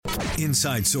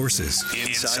Inside Sources.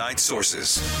 Inside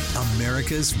Sources.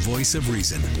 America's voice of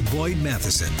reason. Boyd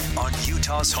Matheson on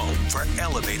Utah's home for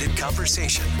elevated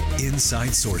conversation.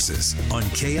 Inside Sources on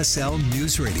KSL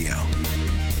News Radio.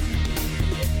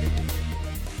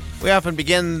 We often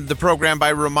begin the program by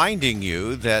reminding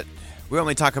you that we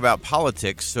only talk about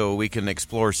politics so we can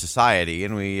explore society,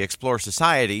 and we explore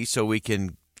society so we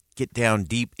can get down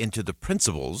deep into the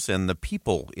principles and the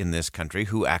people in this country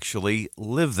who actually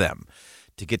live them.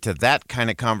 To get to that kind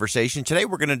of conversation, today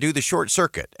we're going to do the short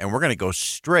circuit, and we're going to go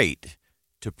straight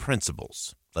to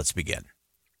principles. Let's begin.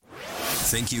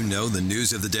 Think you know the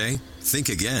news of the day? Think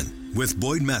again with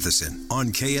Boyd Matheson on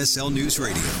KSL News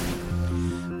Radio.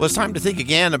 Well, it's time to think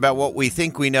again about what we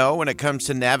think we know when it comes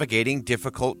to navigating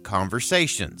difficult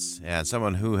conversations. And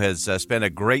someone who has spent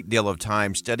a great deal of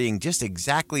time studying just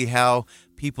exactly how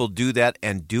people do that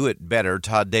and do it better,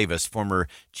 Todd Davis, former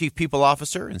Chief People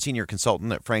Officer and Senior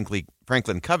Consultant at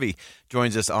Franklin Covey,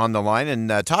 joins us on the line. And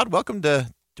Todd, welcome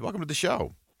to the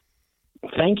show.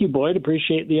 Thank you, Boyd.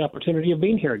 Appreciate the opportunity of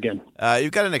being here again.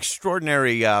 You've got an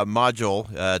extraordinary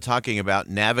module talking about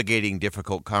navigating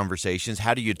difficult conversations.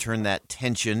 How do you turn that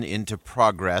tension into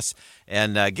progress?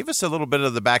 And give us a little bit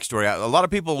of the backstory. A lot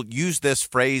of people use this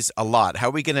phrase a lot. How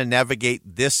are we going to navigate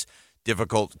this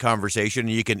difficult conversation?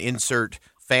 You can insert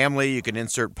family, you can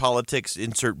insert politics,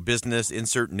 insert business,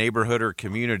 insert neighborhood or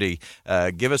community.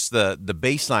 Give us the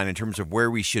baseline in terms of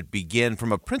where we should begin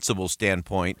from a principle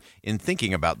standpoint in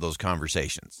thinking about those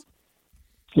conversations.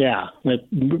 Yeah,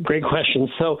 great question.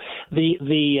 So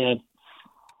the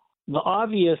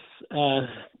obvious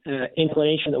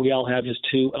inclination that we all have is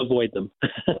to avoid them.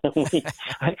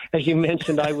 As you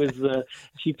mentioned, I was the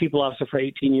Chief People Officer for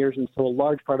 18 years, and so a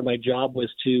large part of my job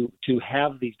was to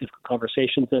have these difficult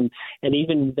conversations. And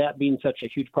even that being such a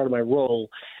huge part of my role,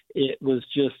 it was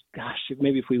just, gosh,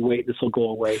 maybe if we wait, this will go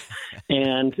away.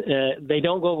 And they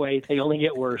don't go away; they only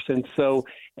get worse. And so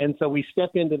we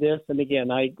step into this. And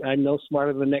again, I'm no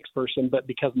smarter than the next person, but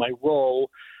because my role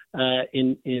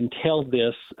entails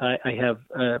this, I have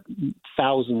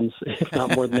thousands, if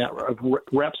not more than that, of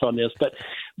reps on this.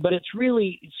 But it's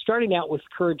really starting out with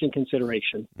courage and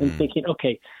consideration and thinking,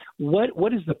 okay,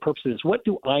 what is the purpose of this? What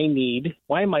do I need?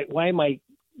 Why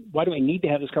do I need to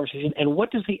have this conversation? And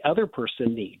what does the other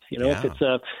person need? You know, if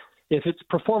it's a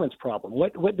performance problem,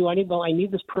 what do I need? Well, I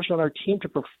need this person on our team to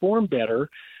perform better.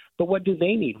 But what do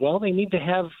they need? Well, they need to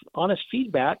have honest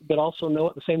feedback, but also know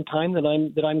at the same time that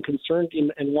I'm concerned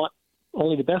and want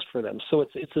only the best for them. So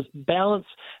it's this balance,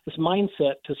 this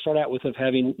mindset to start out with of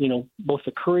having, both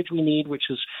the courage we need, which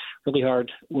is really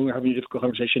hard when we're having a difficult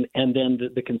conversation, and then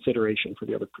the consideration for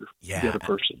the other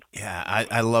person. Yeah,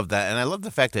 I love that, and I love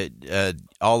the fact that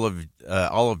all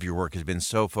of your work has been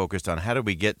so focused on how do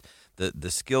we get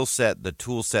the skill set, the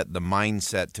tool set, the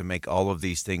mindset to make all of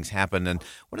these things happen. And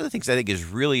one of the things I think is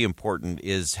really important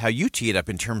is how you tee it up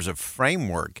in terms of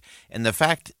framework and the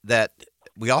fact that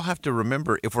we all have to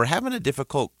remember if we're having a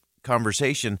difficult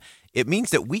conversation, it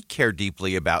means that we care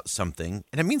deeply about something,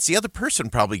 and it means the other person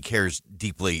probably cares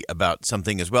deeply about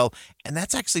something as well. And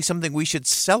that's actually something we should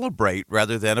celebrate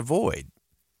rather than avoid.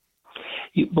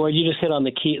 Boy, you just hit on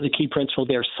the key principle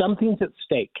there. Something's at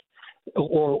stake.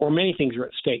 Or many things are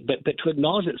at stake, but to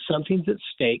acknowledge that something's at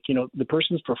stake, the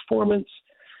person's performance,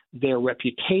 their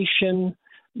reputation,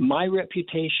 my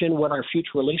reputation, what our future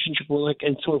relationship will look.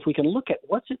 And so if we can look at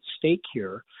what's at stake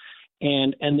here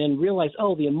and then realize,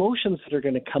 the emotions that are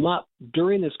going to come up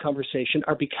during this conversation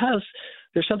are because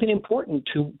there's something important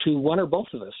to one or both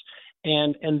of us.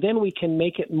 And then we can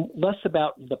make it less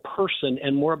about the person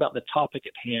and more about the topic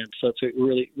at hand. So it's a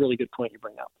really, really good point you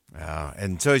bring up.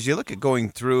 And so as you look at going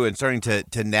through and starting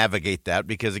to navigate that,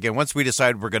 because, again, once we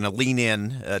decide we're going to lean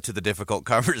in to the difficult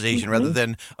conversation rather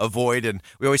than avoid, and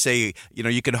we always say,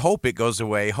 you can hope it goes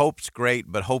away. Hope's great,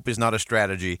 but hope is not a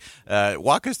strategy.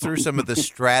 Walk us through some of the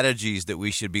strategies that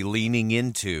we should be leaning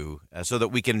into so that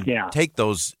we can take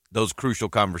those crucial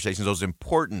conversations, those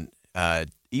important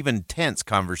even tense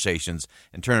conversations,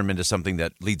 and turn them into something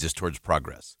that leads us towards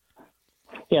progress.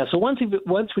 Yeah, so once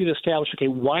we've established, okay,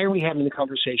 why are we having the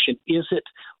conversation?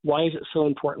 Why is it so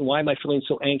important? Why am I feeling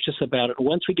so anxious about it?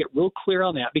 Once we get real clear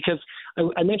on that, because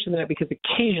I mentioned that because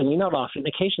occasionally, not often,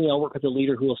 occasionally I'll work with a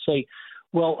leader who will say,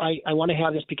 well, I want to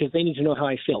have this because they need to know how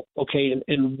I feel. Okay,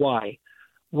 and why?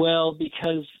 Well,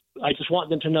 because I just want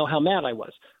them to know how mad I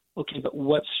was. okay, but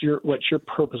what's your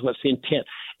purpose? What's the intent?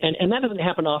 And that doesn't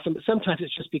happen often, but sometimes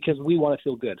it's just because we want to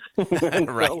feel good.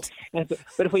 Right.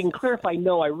 But if we can clarify,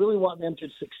 no, I really want them to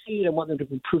succeed. I want them to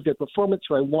improve their performance,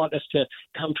 or I want us to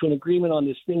come to an agreement on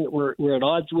this thing that we're at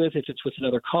odds with, if it's with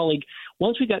another colleague.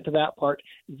 Once we got to that part,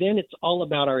 then it's all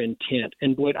about our intent.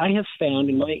 And Boyd, I have found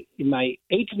in my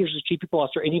 18 years as chief people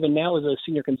officer, and even now as a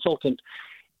senior consultant,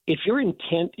 if your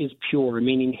intent is pure,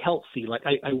 meaning healthy, like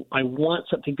I want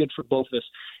something good for both of us,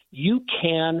 you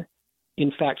can,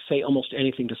 in fact, say almost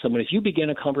anything to someone. If you begin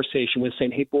a conversation with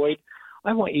saying, hey, Boyd,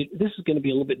 I want you, this is going to be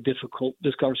a little bit difficult,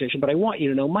 this conversation, but I want you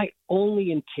to know my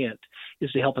only intent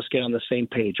is to help us get on the same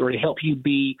page, or to help you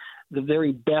be the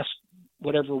very best,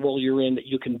 whatever role you're in that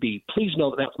you can be. Please know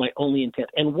that that's my only intent.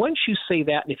 And once you say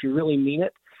that, and if you really mean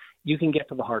it, you can get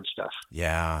to the hard stuff.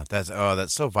 Yeah, that's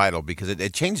so vital, because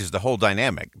it changes the whole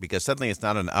dynamic, because suddenly it's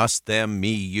not an us, them,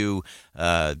 me, you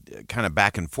kind of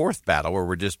back and forth battle where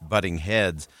we're just butting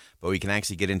heads, but we can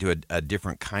actually get into a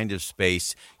different kind of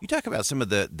space. You talk about some of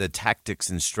the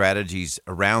tactics and strategies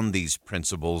around these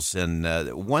principles, and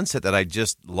one set that I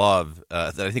just love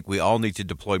that I think we all need to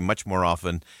deploy much more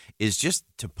often is just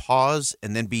to pause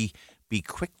and then be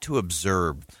quick to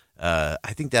observe.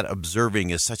 I think that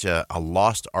observing is such a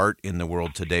lost art in the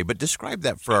world today. But describe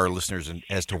that for our listeners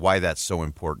as to why that's so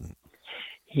important.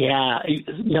 Yeah,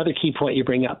 another key point you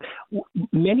bring up.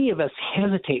 Many of us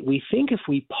hesitate. We think if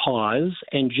we pause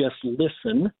and just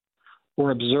listen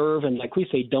or observe and, like we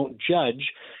say, don't judge,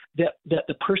 that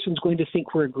the person's going to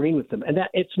think we're agreeing with them. And that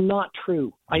it's not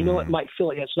true. I know it might feel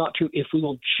like it's not true. If we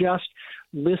will just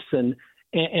listen,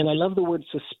 and I love the word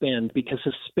suspend, because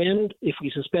if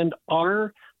we suspend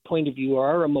our point of view or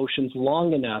our emotions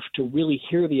long enough to really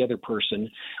hear the other person,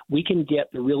 we can get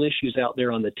the real issues out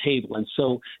there on the table. And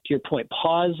so, to your point,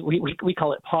 pause, we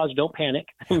call it pause, don't panic,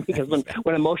 because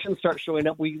when emotions start showing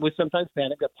up, we sometimes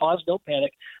panic. But pause, don't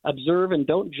panic, observe and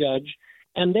don't judge,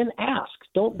 and then ask.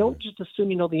 Don't just assume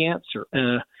you know the answer.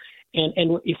 And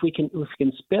if we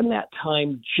can spend that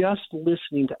time just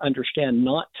listening to understand,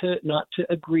 not to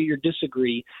agree or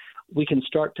disagree, we can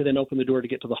start to then open the door to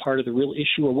get to the heart of the real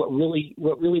issue, or what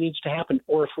really needs to happen.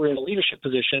 Or if we're in a leadership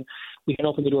position, we can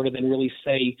open the door to then really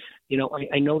say,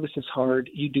 I know this is hard.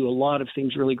 You do a lot of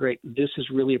things really great. This is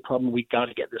really a problem. We got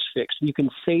to get this fixed. And you can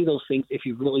say those things if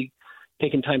you've really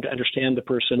taken time to understand the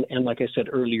person, and, like I said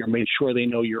earlier, made sure they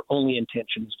know your only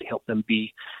intention is to help them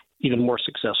be even more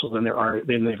successful than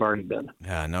they've already been.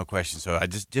 Yeah, no question. So I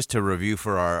just to review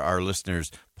for our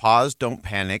listeners: pause, don't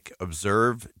panic,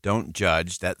 observe, don't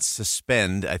judge. That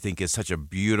suspend, I think, is such a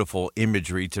beautiful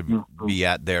imagery to be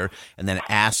at there. And then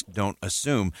ask, don't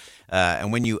assume.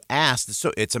 And when you ask,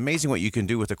 so it's amazing what you can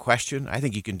do with a question. I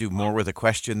think you can do more with a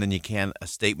question than you can a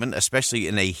statement, especially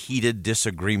in a heated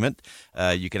disagreement.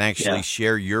 You can actually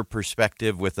share your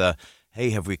perspective with a, hey,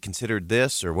 have we considered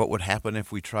this, or what would happen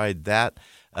if we tried that?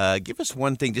 Give us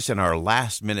one thing just in our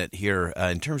last minute here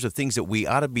in terms of things that we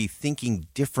ought to be thinking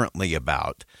differently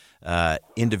about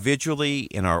individually,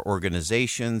 in our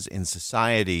organizations, in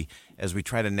society, as we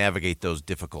try to navigate those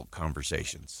difficult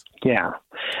conversations. Yeah.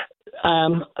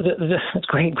 That's a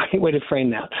great way to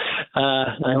frame that.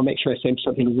 I'll make sure I say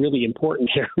something really important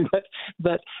here.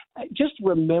 But just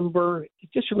remember,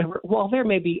 while there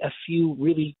may be a few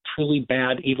really, truly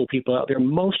bad, evil people out there,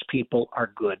 most people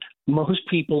are good. Most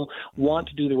people want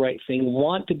to do the right thing,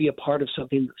 want to be a part of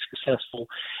something that's successful.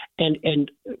 And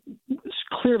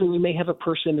clearly we may have a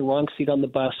person in the wrong seat on the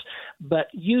bus, but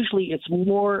usually it's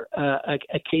more a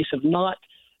case of not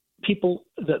people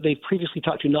that they've previously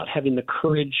talked to not having the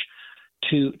courage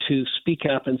to speak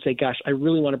up and say, gosh, I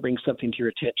really want to bring something to your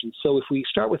attention. So if we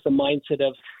start with the mindset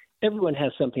of everyone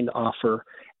has something to offer,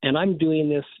 and I'm doing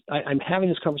this, I'm having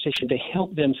this conversation to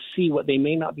help them see what they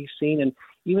may not be seeing. And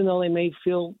even though they may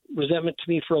feel resentment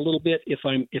to me for a little bit, if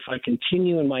I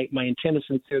continue and my intent is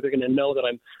sincere, they're going to know that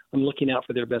I'm looking out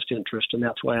for their best interest, and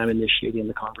that's why I'm initiating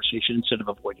the conversation instead of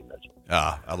avoiding it.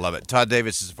 I love it. Todd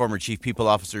Davis is a former Chief People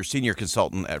Officer, Senior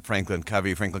Consultant at Franklin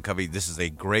Covey. Franklin Covey, this is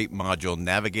a great module,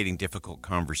 Navigating Difficult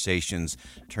Conversations,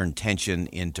 Turn Tension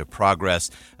into Progress.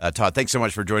 Todd, thanks so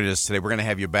much for joining us today. We're going to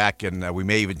have you back, and we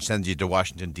may even send you to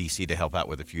Washington, D.C. to help out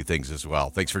with a few things as well.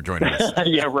 Thanks for joining us.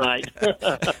 Yeah, right.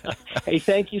 Hey,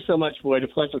 thank you so much, Boyd. A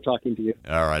pleasure talking to you.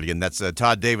 All right. Again, that's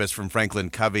Todd Davis from Franklin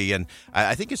Covey. And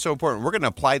I think it's so important. We're going to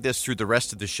apply this through the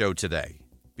rest of the show today,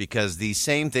 because these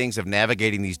same things of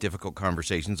navigating these difficult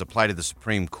conversations apply to the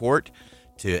Supreme Court,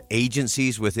 to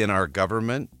agencies within our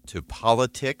government, to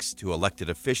politics, to elected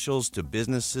officials, to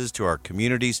businesses, to our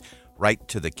communities, right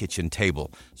to the kitchen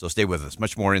table. So stay with us.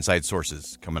 Much more Inside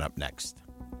Sources coming up next.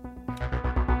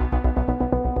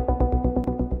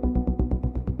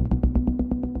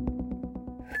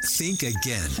 Think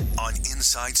again on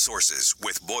Inside Sources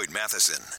with Boyd Matheson.